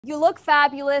You look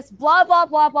fabulous, blah, blah,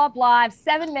 blah, blah, blah. I have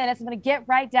 7 minutes. I'm going to get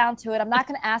right down to it. I'm not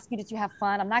going to ask you, did you have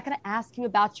fun? I'm not going to ask you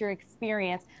about your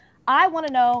experience. I want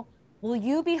to know, will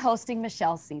you be hosting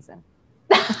Michelle's season?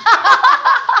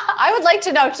 I would like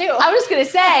to know too. I was going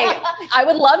to say, I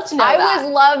would love to know I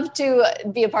would love to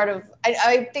be a part of,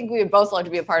 I think we would both love to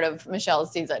be a part of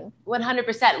Michelle's season.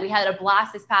 100%. We had a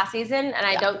blast this past season, and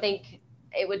I don't think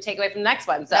it would take away from the next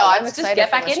one. So let's just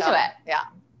get back into it. Yeah.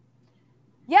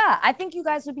 Yeah, I think you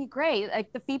guys would be great.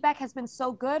 Like, the feedback has been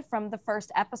so good from the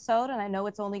first episode, and I know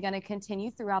it's only going to continue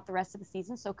throughout the rest of the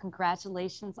season. So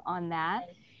congratulations on that.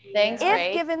 Thanks.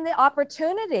 If given the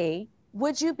opportunity,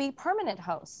 would you be permanent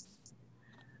host?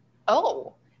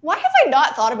 Oh, why have I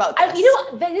not thought about this?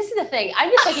 You know, this is the thing. I'm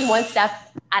just taking one step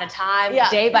at a time,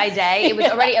 day by day. It was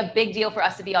already a big deal for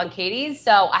us to be on Katie's,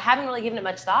 so I haven't really given it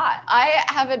much thought. I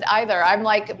haven't either. I'm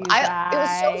like, it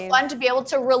was so fun to be able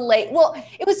to relate. Well,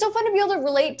 it was so fun to be able to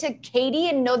relate to Katie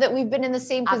and know that we've been in the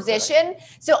same position.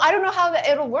 So I don't know how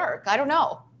it'll work. I don't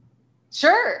know.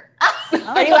 Sure.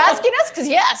 Are you asking us? Because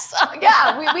yes.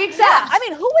 Yeah, we accept. Yeah, I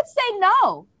mean, who would say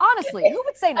no? Honestly, who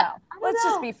would say no? Let's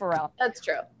just be for real. That's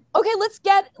true. Okay, let's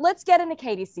get into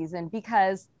Katie's season,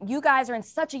 because you guys are in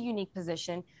such a unique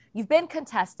position. You've been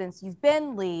contestants, you've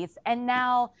been leads, and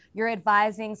now you're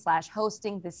advising /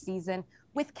 hosting this season.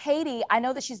 With Katie, I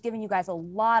know that she's giving you guys a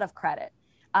lot of credit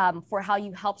for how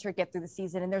you helped her get through the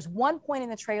season. And there's one point in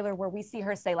the trailer where we see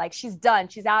her say, like, she's done,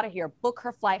 she's out of here, book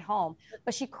her flight home.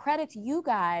 But she credits you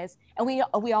guys, and we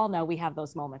all know we have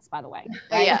those moments, by the way.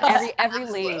 Right? Yeah, every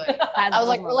lead has I was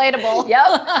like, moments. relatable.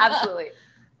 Yep, absolutely.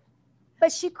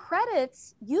 But she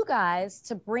credits you guys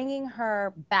to bringing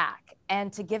her back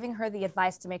and to giving her the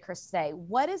advice to make her stay.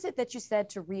 What is it that you said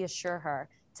to reassure her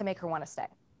to make her want to stay?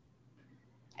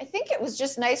 I think it was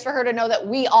just nice for her to know that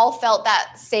we all felt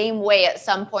that same way at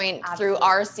some point through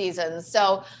our seasons.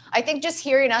 So I think just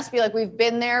hearing us be like, we've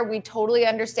been there, we totally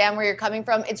understand where you're coming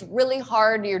from. It's really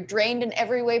hard. You're drained in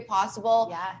every way possible.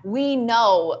 Yeah. We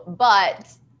know, but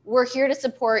we're here to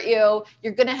support you.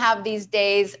 You're going to have these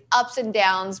days, ups and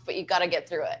downs, but you got to get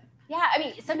through it. Yeah, I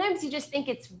mean, sometimes you just think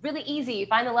it's really easy. You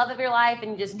find the love of your life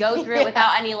and you just go through it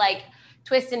without any like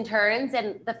twists and turns.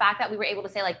 And the fact that we were able to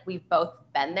say, like, we've both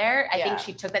been there, I think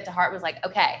she took that to heart, was like,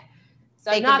 okay,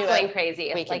 so I'm not going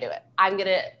crazy. We can do it. I'm going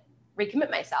to recommit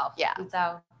myself. Yeah. And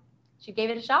so she gave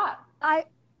it a shot. I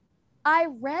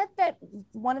read that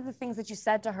one of the things that you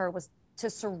said to her was to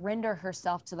surrender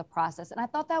herself to the process. And I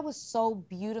thought that was so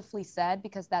beautifully said,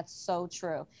 because that's so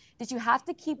true. Did you have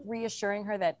to keep reassuring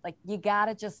her that, like, you got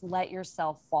to just let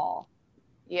yourself fall?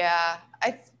 Yeah.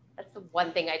 That's the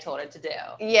one thing I told her to do.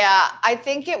 Yeah. I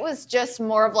think it was just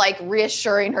more of like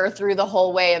reassuring her through the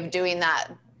whole way of doing that.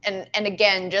 And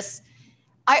again, just,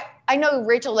 I know,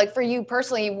 Rachel, like, for you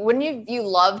personally, wouldn't you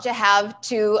love to have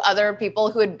 2 other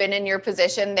people who had been in your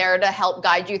position there to help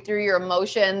guide you through your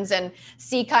emotions and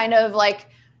see it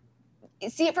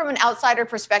from an outsider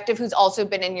perspective who's also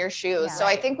been in your shoes. Yeah, so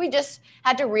I think we just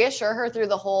had to reassure her through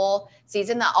the whole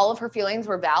season that all of her feelings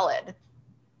were valid.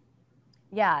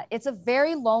 Yeah, it's a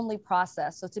very lonely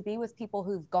process. So to be with people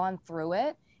who've gone through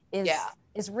it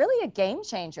is really a game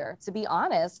changer, to be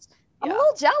honest. I'm a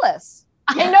little jealous.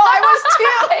 I know, I was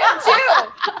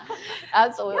too.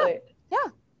 Absolutely. Yeah.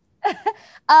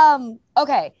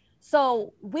 Okay.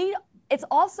 So it's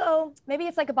also, maybe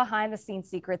it's like a behind the scenes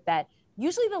secret that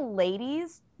usually the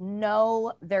ladies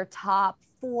know their top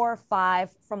 4 or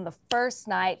 5 from the first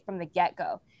night, from the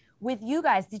get-go. With you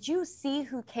guys, did you see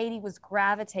who Katie was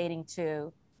gravitating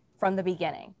to from the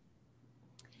beginning?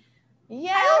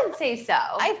 Yeah, I would say so.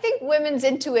 I think women's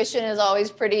intuition is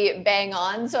always pretty bang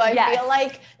on. So I feel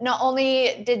like not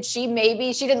only did she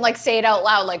didn't like say it out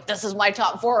loud, like, this is my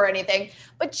top 4 or anything,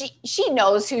 but she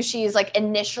knows who she's like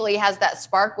initially has that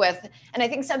spark with. And I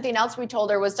think something else we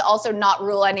told her was to also not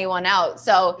rule anyone out.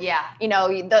 So, you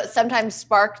know, sometimes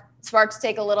sparks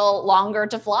take a little longer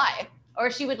to fly. Or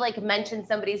she would like mention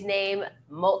somebody's name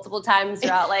multiple times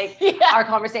throughout like our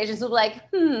conversations. We'd be like,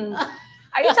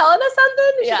 are you telling us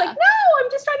something? And she's like, no,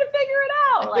 I'm just trying to figure it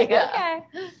out. Like, okay.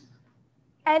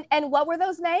 And what were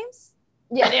those names?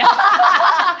 You're just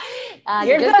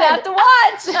have to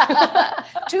watch.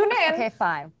 Tune in. Okay,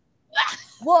 fine.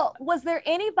 Well, was there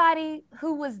anybody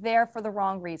who was there for the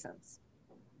wrong reasons?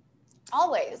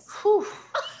 Always.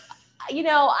 You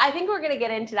know, I think we're going to get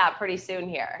into that pretty soon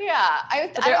here. Yeah.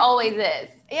 But there always is.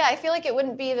 Yeah, I feel like it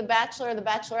wouldn't be The Bachelor or The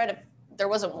Bachelorette if there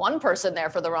wasn't one person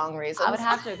there for the wrong reasons. I would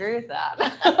have to agree with that.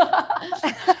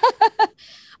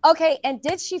 Okay, and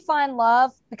did she find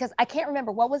love? Because I can't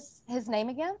remember. What was his name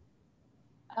again?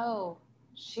 Oh,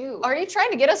 Shoot. Are you trying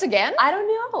to get us again? I don't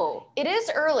know. It is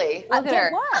early. Look at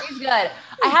her. What? She's good.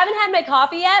 I haven't had my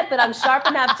coffee yet, but I'm sharp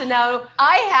enough to know.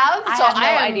 I have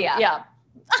no idea. Yeah.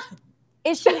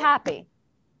 Is she happy?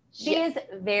 She is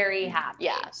very happy.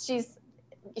 Yeah, she's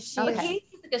Katie's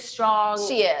like a strong,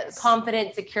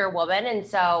 confident, secure woman. And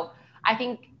so I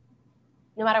think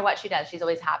no matter what she does, she's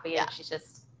always happy and she's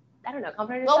just, I don't know,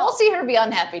 confident in herself. Well, we'll see her be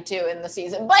unhappy too in the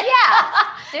season. But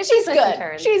yeah, she's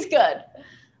good. She's good.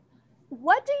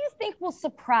 What do you think will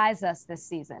surprise us this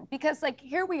season? Because like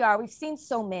here we are, we've seen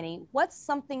so many. What's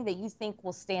something that you think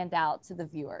will stand out to the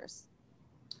viewers?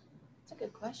 That's a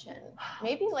good question.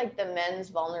 Maybe like the men's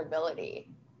vulnerability.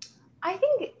 I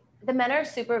think the men are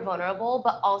super vulnerable,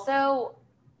 but also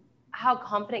how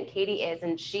confident Katie is.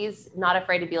 And she's not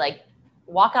afraid to be like,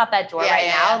 walk out that door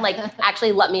now and like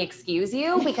actually let me excuse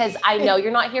you because I know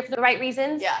you're not here for the right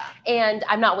reasons. Yeah. And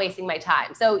I'm not wasting my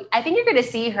time. So I think you're going to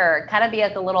see her kind of be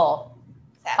like a little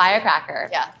firecracker.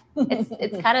 Yeah.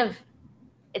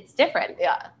 It's different.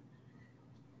 Yeah.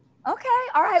 Okay.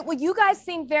 All right. Well, you guys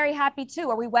seem very happy too.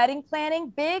 Are we wedding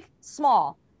planning? Big,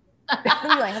 small? What are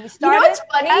you doing? Have we started? You know what's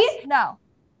funny? Yes? No.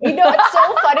 You know what's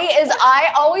so funny is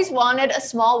I always wanted a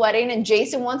small wedding and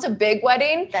Jason wants a big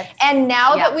wedding. And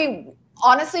now that we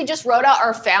honestly just wrote out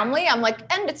our family, I'm like,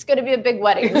 and it's going to be a big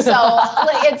wedding. So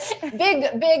like, it's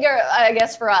bigger, I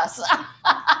guess, for us.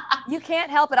 You can't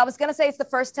help it. I was going to say it's the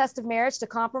first test of marriage to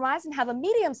compromise and have a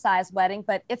medium-sized wedding,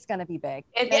 but it's going to be big.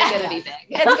 It's going to be big.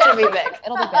 It's going to be big.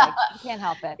 It'll be big. You can't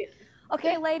help it.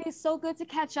 Okay, ladies, so good to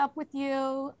catch up with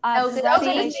you. Good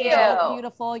to see you.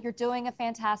 Beautiful. You're doing a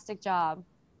fantastic job.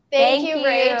 Thank you,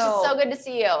 Rach. It's so good to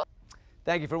see you.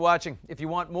 Thank you for watching. If you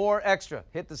want more extra,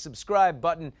 hit the subscribe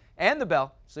button and the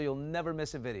bell so you'll never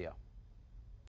miss a video.